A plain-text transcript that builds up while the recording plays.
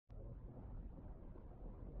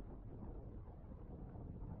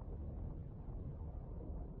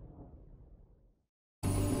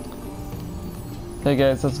Hey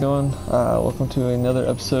guys, how's it going? Welcome to another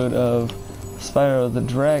episode of Spyro the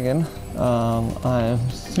Dragon. I am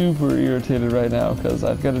super irritated right now because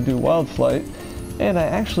I've got to do Wild Flight, and I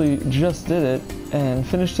actually just did it and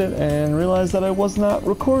finished it and realized that I was not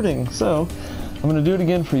recording. So I'm going to do it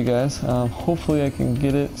again for you guys. Hopefully I can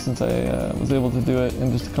get it since I was able to do it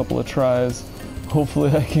in just a couple of tries.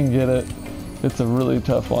 Hopefully I can get it. It's a really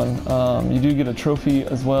tough one. You do get a trophy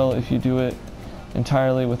as well if you do it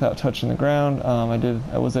entirely without touching the ground.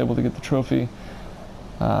 I was able to get the trophy.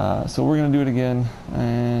 So we're gonna do it again,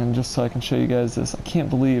 and just so I can show you guys this. I can't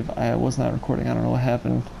believe I was not recording. I don't know what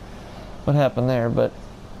happened there, but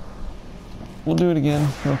we'll do it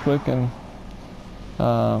again real quick, and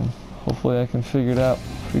hopefully I can figure it out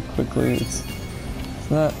pretty quickly. It's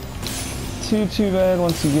not too bad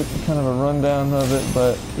once you get kind of a rundown of it,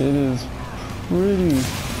 but it is pretty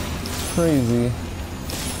crazy.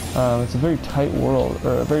 It's a very tight world,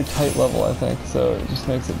 or a very tight level, I think, so it just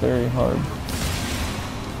makes it very hard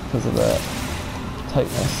because of that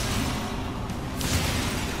tightness.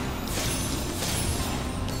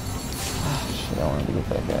 Ah, shit, I wanted to get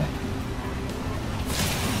that guy.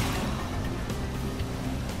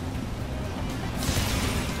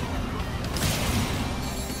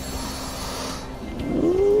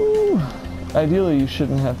 Ooh. Ideally, you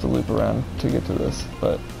shouldn't have to loop around to get to this,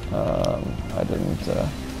 but I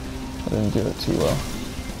didn't do it too well.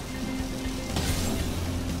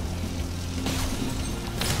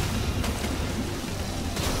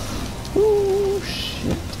 Ooh,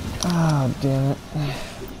 shit. Ah, damn it.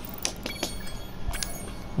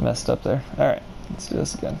 Messed up there. Alright, let's do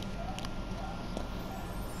this again.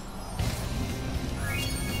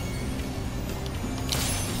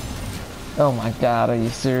 Oh my god, are you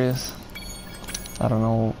serious? I don't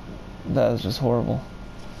know. That is just horrible.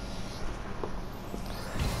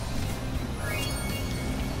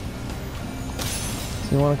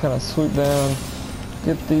 You want to kind of swoop down,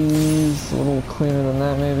 get these a little cleaner than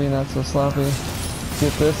that, maybe not so sloppy.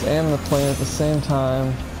 Get this and the plane at the same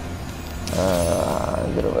time.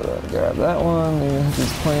 Get over there, grab that one. Maybe hit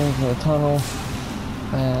these planes in the tunnel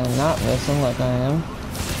and not miss them like I am.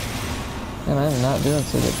 And I'm not doing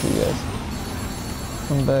so good for you guys.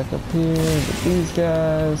 Come back up here, get these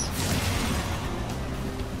guys.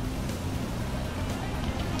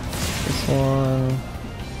 This one.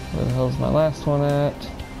 Where the hell's my last one at?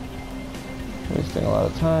 Wasting a lot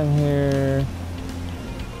of time here.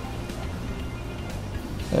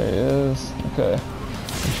 There he is. Okay.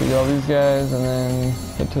 Make sure you get all these guys and then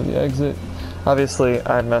head to the exit. Obviously,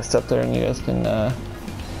 I messed up there, and you guys can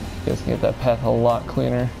get that path a lot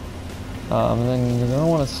cleaner. And then you're gonna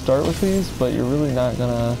want to start with these, but you're really not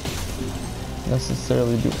gonna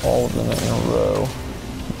necessarily do all of them in a row.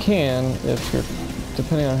 You can if you're,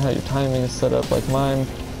 depending on how your timing is set up, like mine.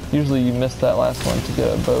 Usually you miss that last one to get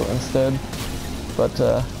a boat instead, but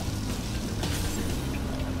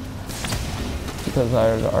because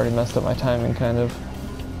I already messed up my timing kind of.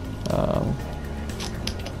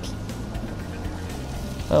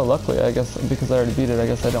 Oh, luckily, I guess, because I already beat it, I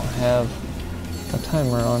guess I don't have a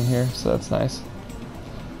timer on here, so that's nice.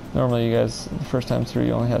 Normally you guys, the first time through,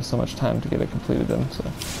 you only have so much time to get it completed in, so.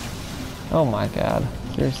 Oh my god,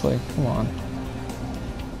 seriously, come on.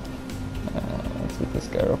 Get this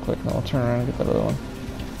guy real quick, and then I'll turn around and get that other one.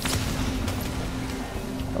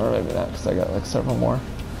 Or maybe not, because I got like several more.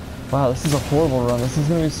 Wow, this is a horrible run. This is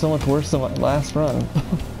going to be so much worse than my last run.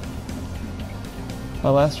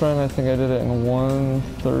 My last run, I think I did it in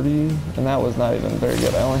 1:30, and that was not even very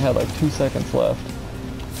good. I only had like 2 seconds left.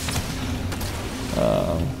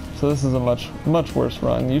 So this is a much worse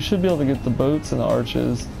run. You should be able to get the boats and the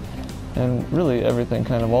arches, and really everything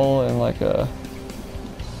kind of all in like a...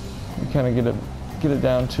 You kind of get it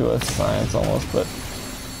down to a science almost, but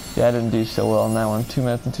yeah, I didn't do so well on that one. 2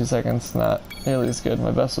 minutes and 2 seconds, not nearly as good.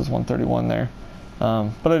 My best was 1:31 there.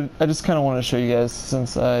 But I just kind of wanted to show you guys,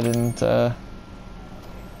 since I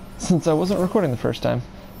wasn't recording the first time,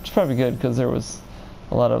 which is probably good because there was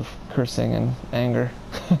a lot of cursing and anger.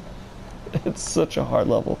 It's such a hard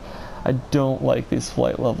level. I don't like these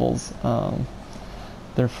flight levels.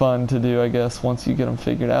 They're fun to do, I guess, once you get them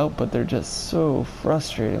figured out, but they're just so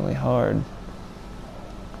frustratingly hard.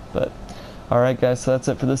 But, alright guys, so that's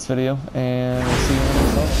it for this video, and we'll see you in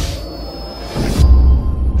the next one.